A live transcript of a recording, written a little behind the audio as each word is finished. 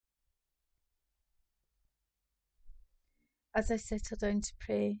As I settle down to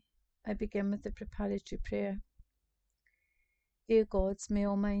pray, I begin with the preparatory prayer. Dear God, may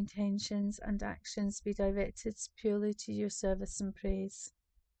all my intentions and actions be directed purely to your service and praise.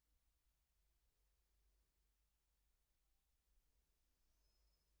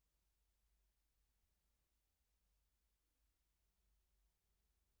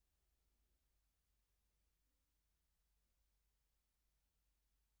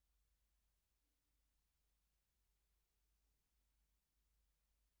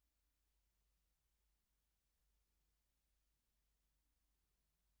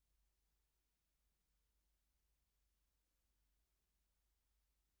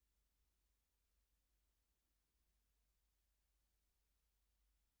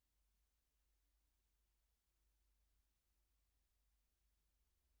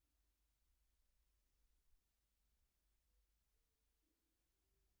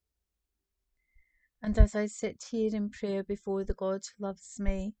 And as I sit here in prayer before the God who loves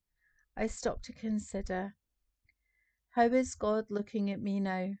me, I stop to consider, how is God looking at me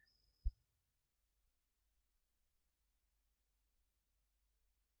now?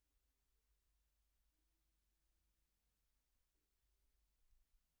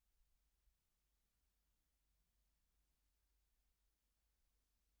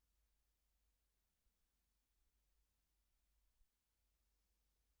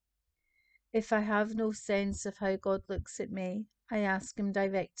 If I have no sense of how God looks at me, I ask him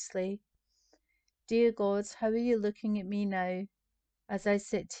directly, Dear God, how are you looking at me now as I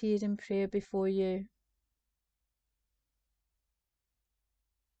sit here in prayer before you?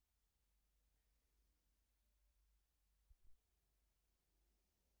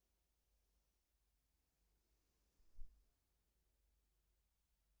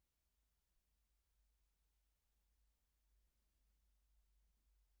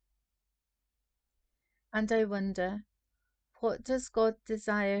 And I wonder, what does God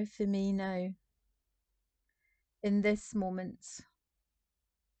desire for me now, in this moment,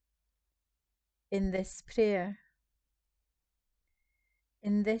 in this prayer,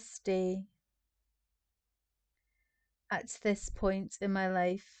 in this day, at this point in my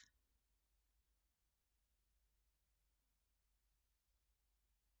life?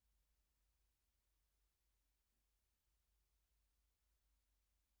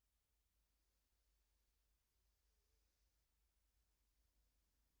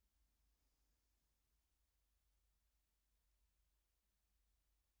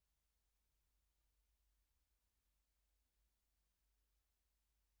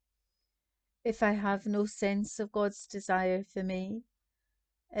 If I have no sense of God's desire for me,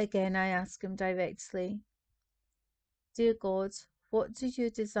 again I ask him directly, Dear God, what do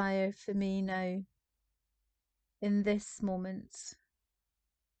you desire for me now, in this moment,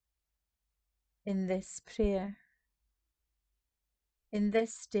 in this prayer, in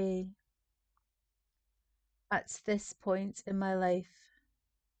this day, at this point in my life?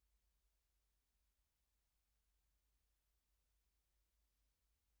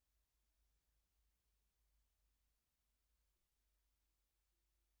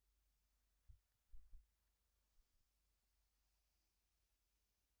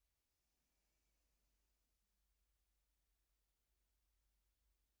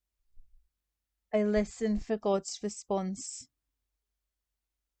 I listen for God's response.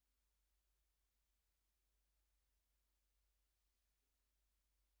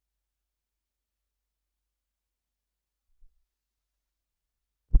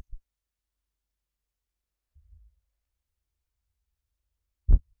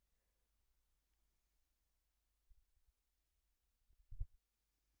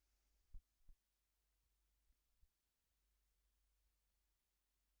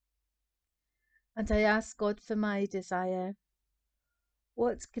 And I ask God for my desire.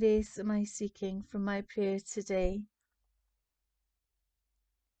 What grace am I seeking from my prayer today?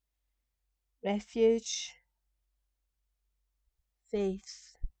 Refuge,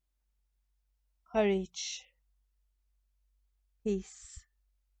 faith, courage, peace.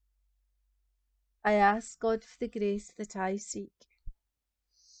 I ask God for the grace that I seek.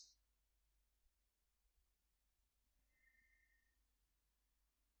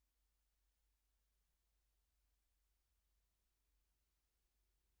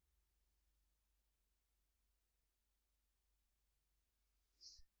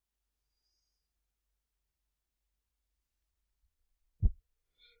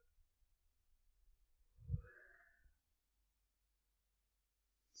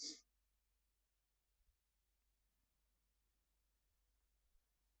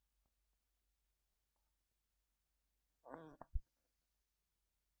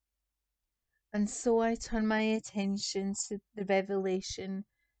 And so I turn my attention to the revelation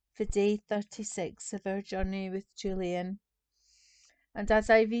for day 36 of our journey with Julian. And as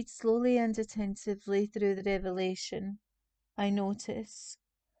I read slowly and attentively through the revelation, I notice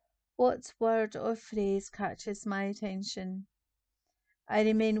what word or phrase catches my attention. I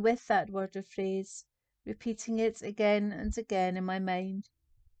remain with that word or phrase, repeating it again and again in my mind.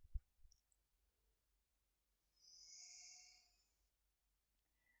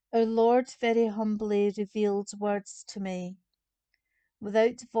 Our Lord very humbly revealed words to me,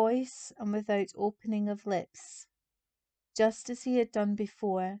 without voice and without opening of lips, just as he had done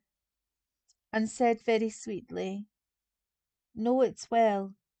before, and said very sweetly, "Know it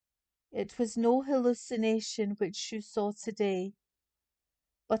well, it was no hallucination which you saw today,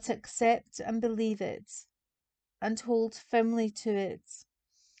 but accept and believe it, and hold firmly to it,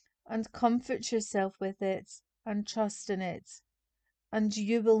 and comfort yourself with it, and trust in it, and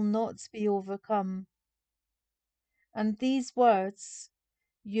you will not be overcome." And these words,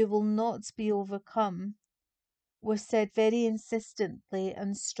 "you will not be overcome," were said very insistently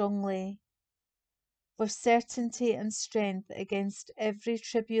and strongly, for certainty and strength against every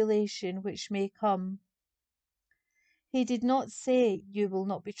tribulation which may come. He did not say, "You will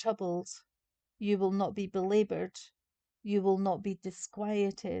not be troubled, you will not be belabored, you will not be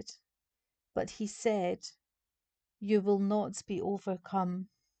disquieted," but he said, "You will not be overcome."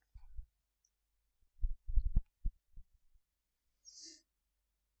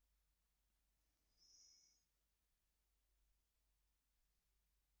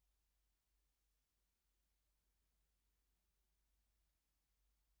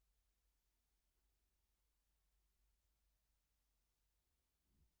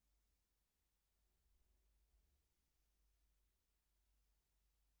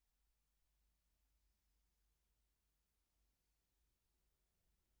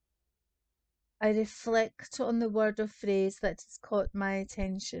 I reflect on the word or phrase that has caught my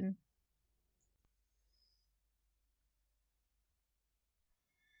attention.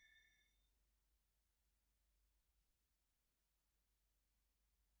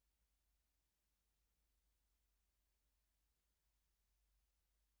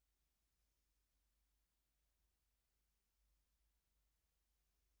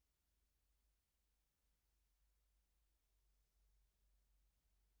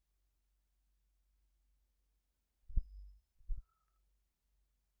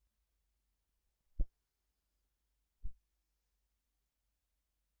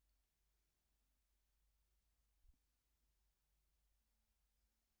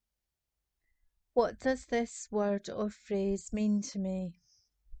 What does this word or phrase mean to me?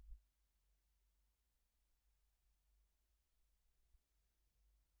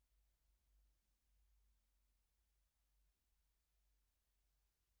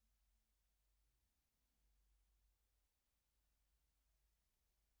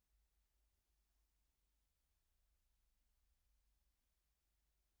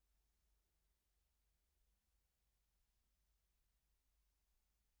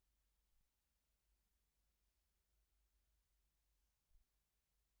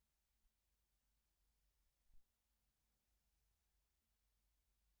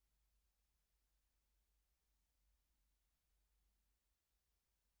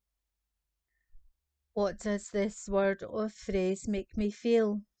 What does this word or phrase make me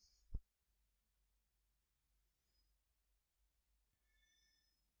feel?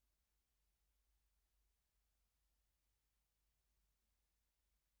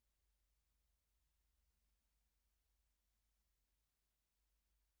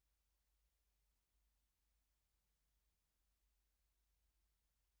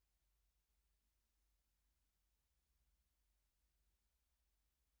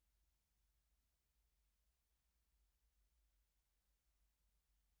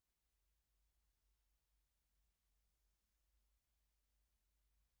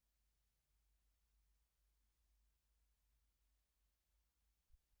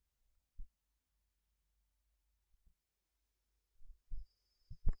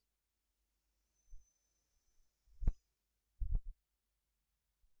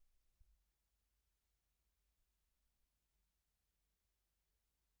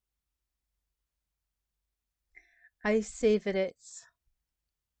 I savour it.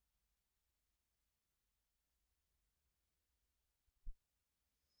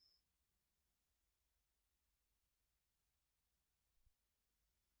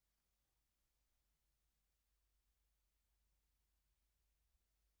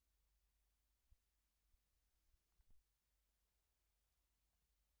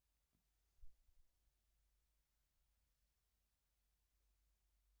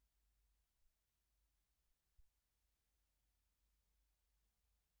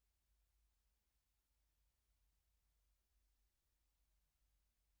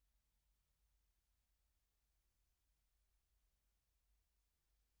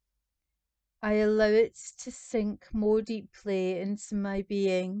 I allow it to sink more deeply into my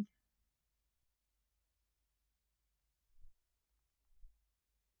being.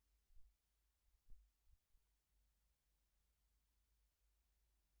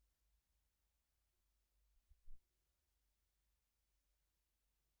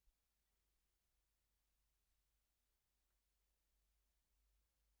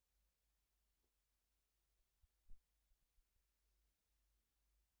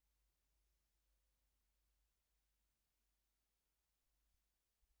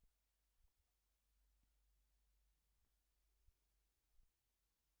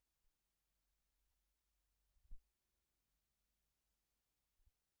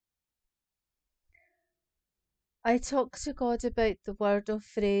 I talk to God about the word or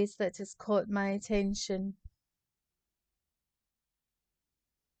phrase that has caught my attention.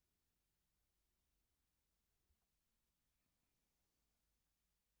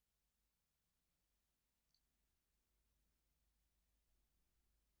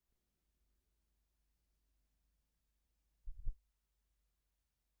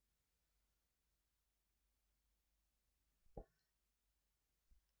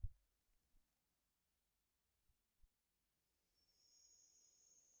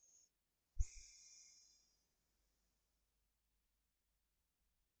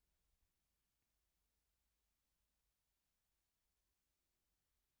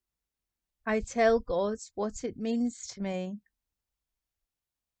 I tell God what it means to me.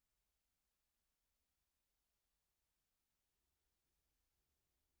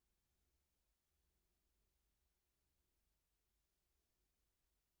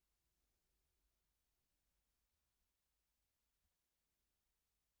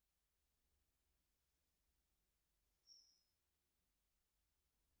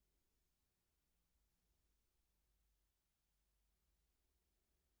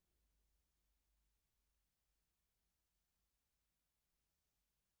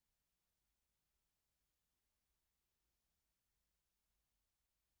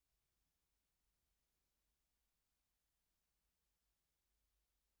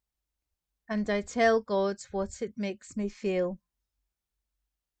 And I tell God what it makes me feel.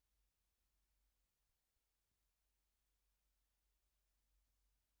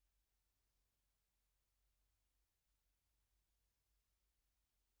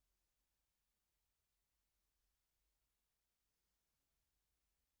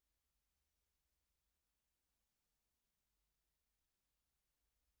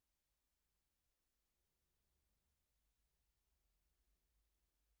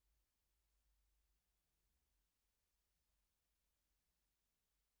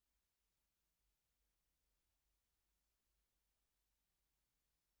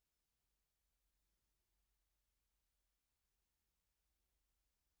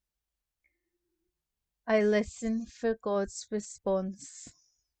 I listen for God's response.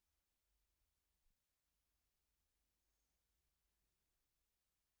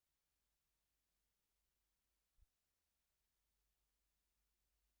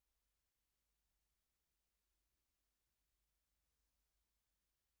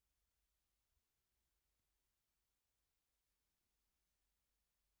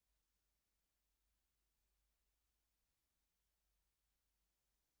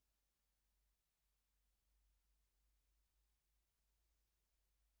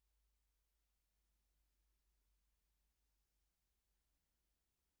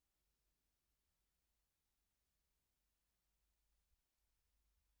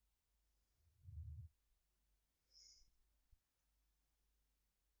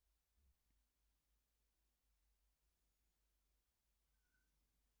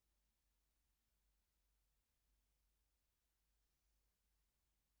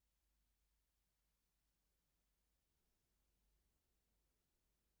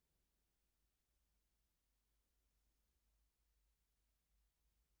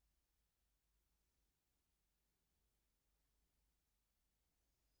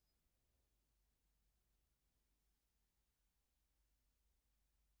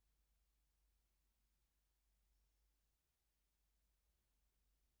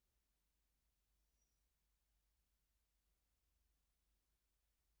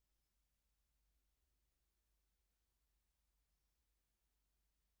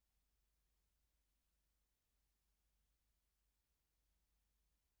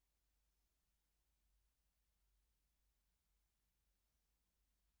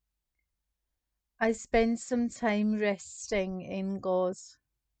 I spend some time resting in God,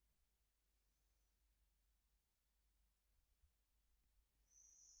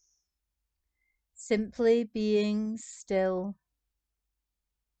 simply being still.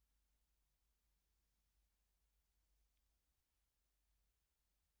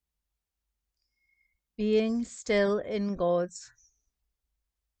 being still in God,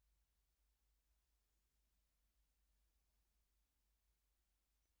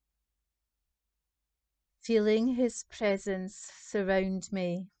 feeling His presence surround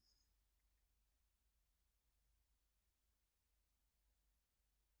me.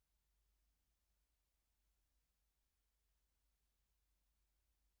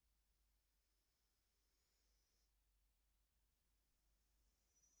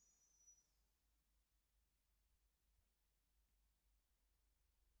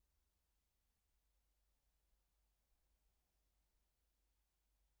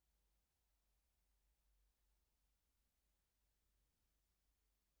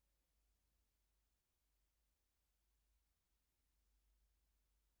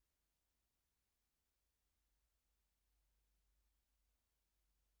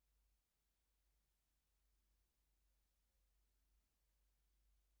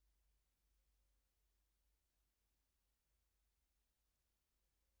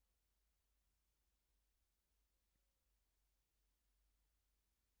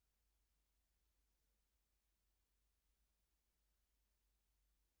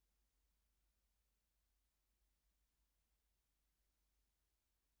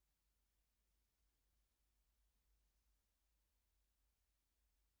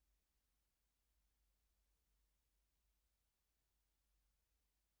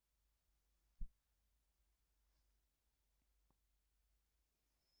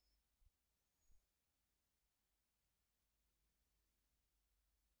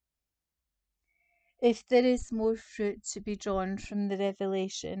 If there is more fruit to be drawn from the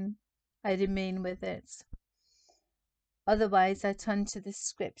revelation, I remain with it. Otherwise, I turn to the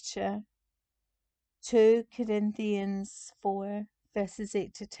scripture, 2 Corinthians 4, verses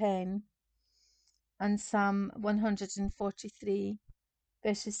 8 to 10, and Psalm 143,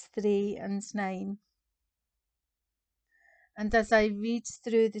 verses 3 and 9. And as I read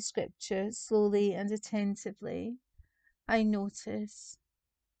through the scripture slowly and attentively, I notice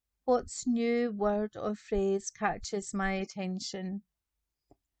what new word or phrase catches my attention.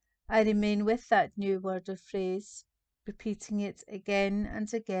 I remain with that new word or phrase, repeating it again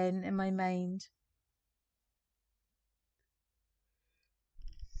and again in my mind.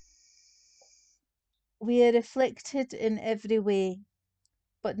 We are afflicted in every way,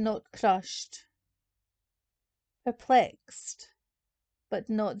 but not crushed, perplexed, but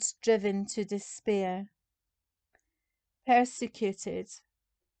not driven to despair, persecuted,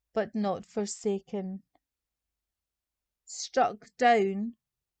 but not forsaken, struck down,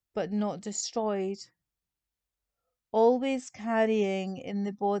 but not destroyed, always carrying in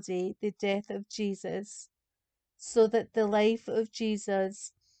the body the death of Jesus, so that the life of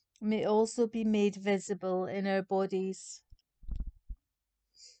Jesus may also be made visible in our bodies.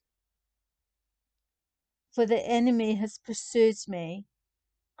 For the enemy has pursued me,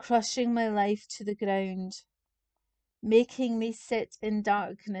 crushing my life to the ground, making me sit in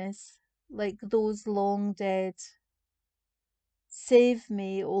darkness like those long dead. Save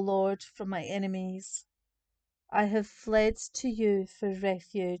me, O Lord, from my enemies. I have fled to you for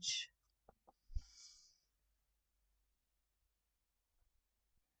refuge.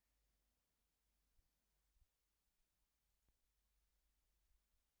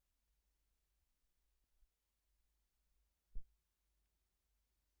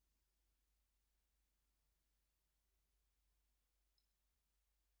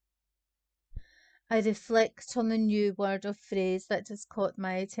 I reflect on the new word or phrase that has caught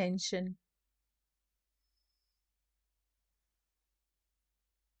my attention.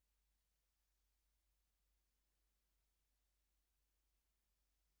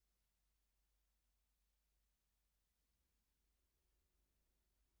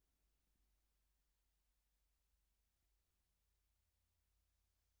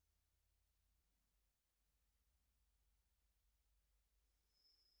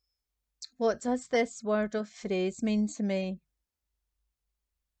 What does this word or phrase mean to me?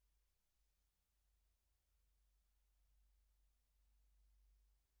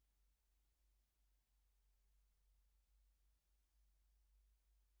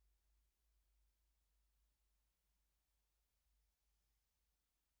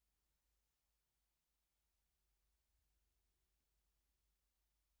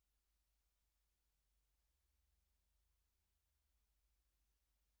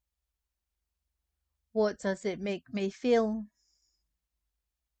 What does it make me feel?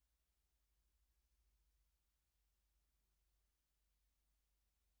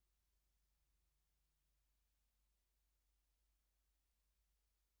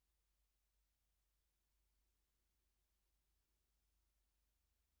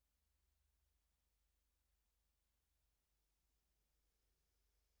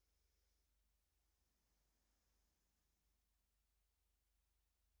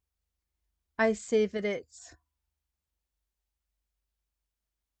 I savour it.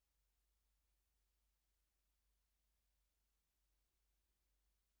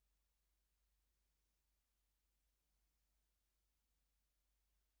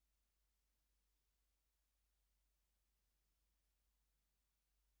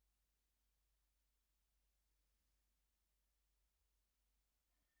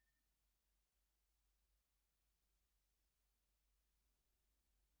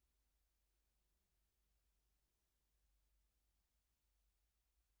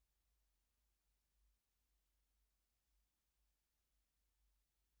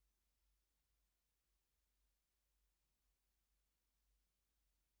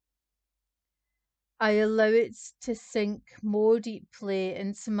 I allow it to sink more deeply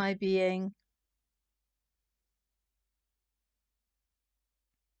into my being.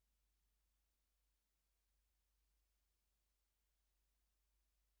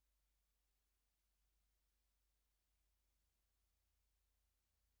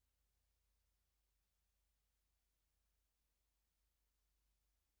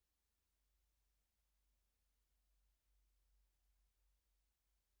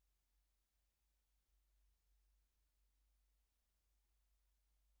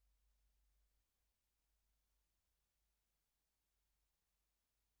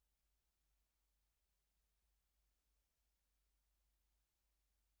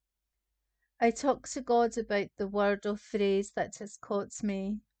 I talk to God about the word or phrase that has caught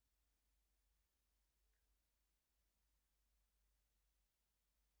me.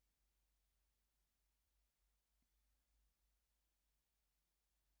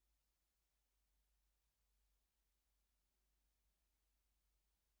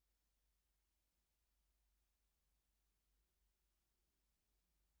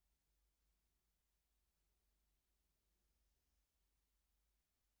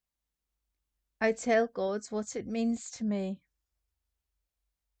 I tell God what it means to me.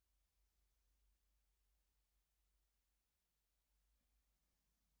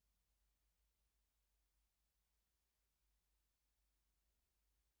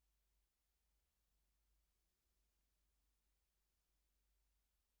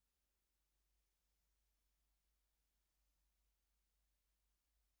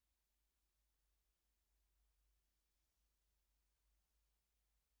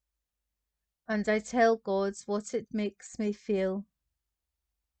 And I tell God what it makes me feel.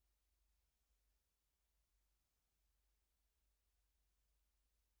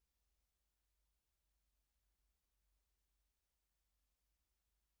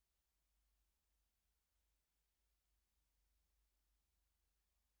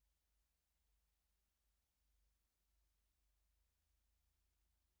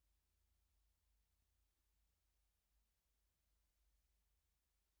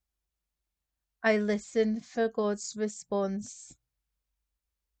 I listen for God's response.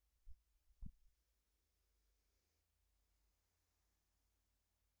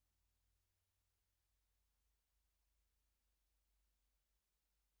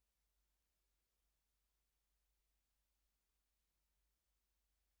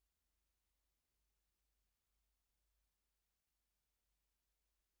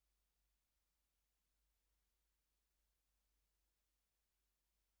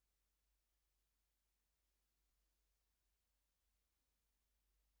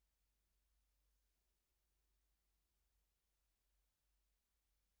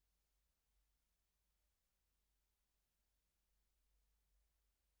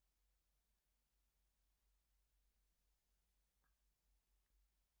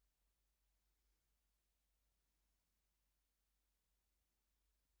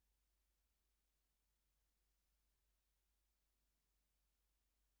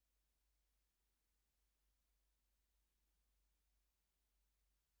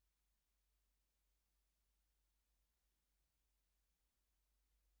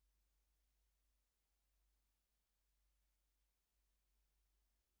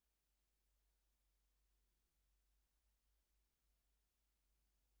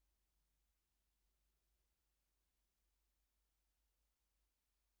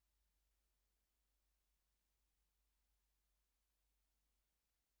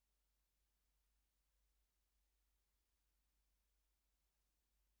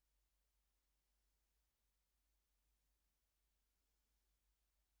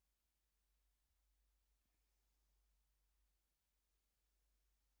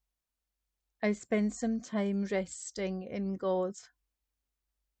 I spend some time resting in God.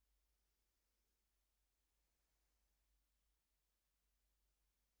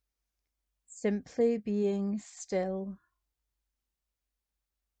 Simply being still.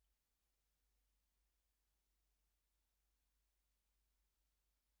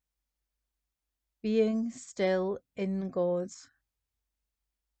 being still in God.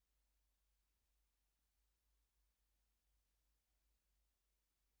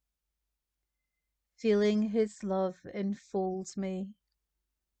 Feeling His love enfold me.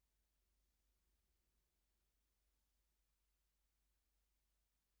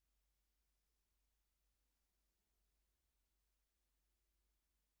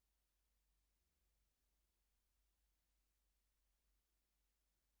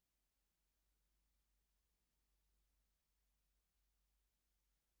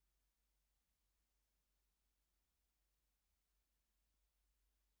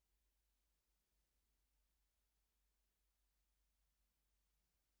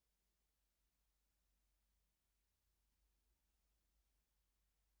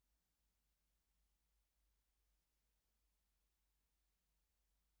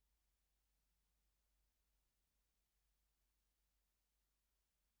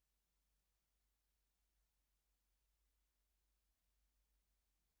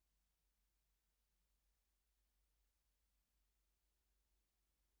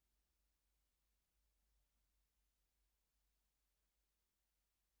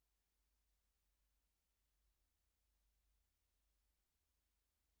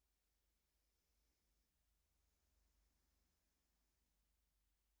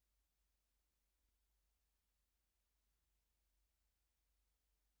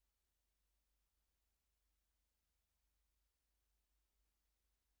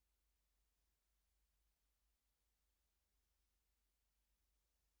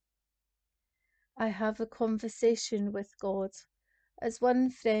 I have a conversation with God, as one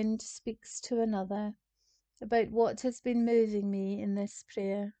friend speaks to another, about what has been moving me in this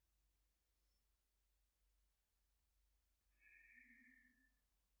prayer.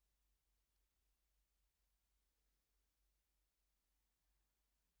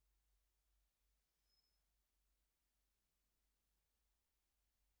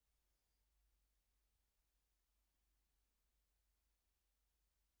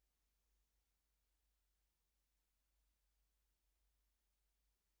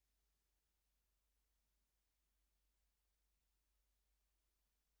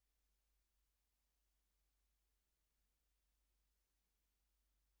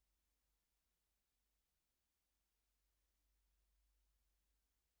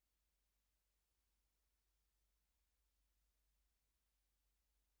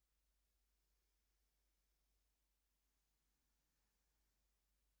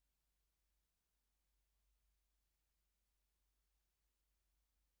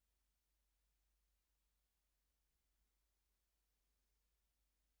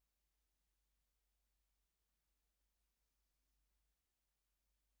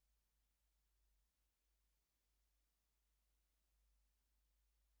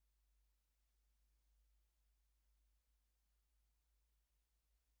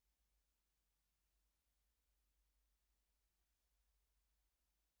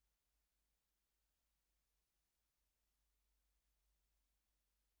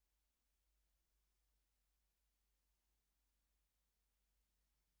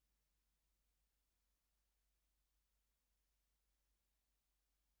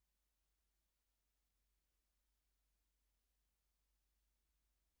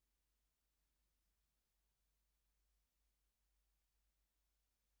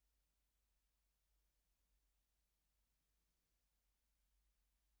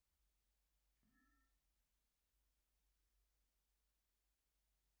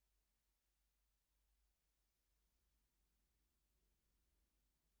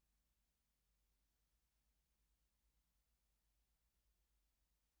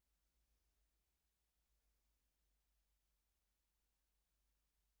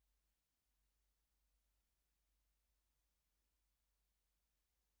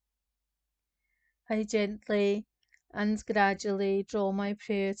 I gently and gradually draw my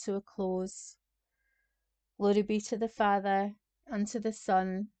prayer to a close. Glory be to the Father, and to the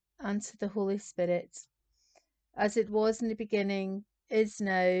Son, and to the Holy Spirit, as it was in the beginning, is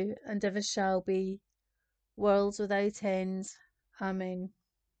now, and ever shall be, world without end. Amen.